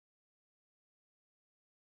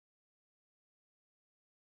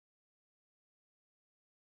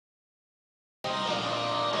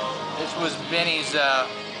This was Benny's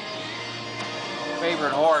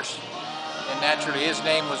favorite horse, and naturally his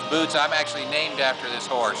name was Boots. I'm actually named after this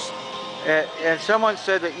horse. And someone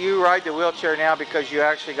said that you ride the wheelchair now because you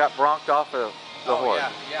actually got bronked off of the horse.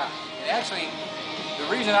 Yeah. And actually,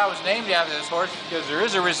 the reason I was named after this horse is because there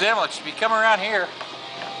is a resemblance. If you come around here,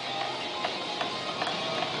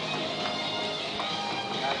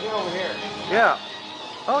 get over here. Yeah.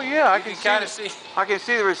 Oh yeah, I can kind of see. I can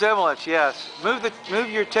see the resemblance. Yes. Move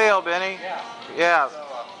your tail, Benny. Yeah. Yeah. So,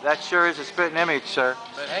 that sure is a spitting image, sir.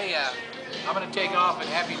 But hey, I'm going to take off and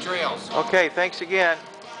happy trails. Okay. Thanks again.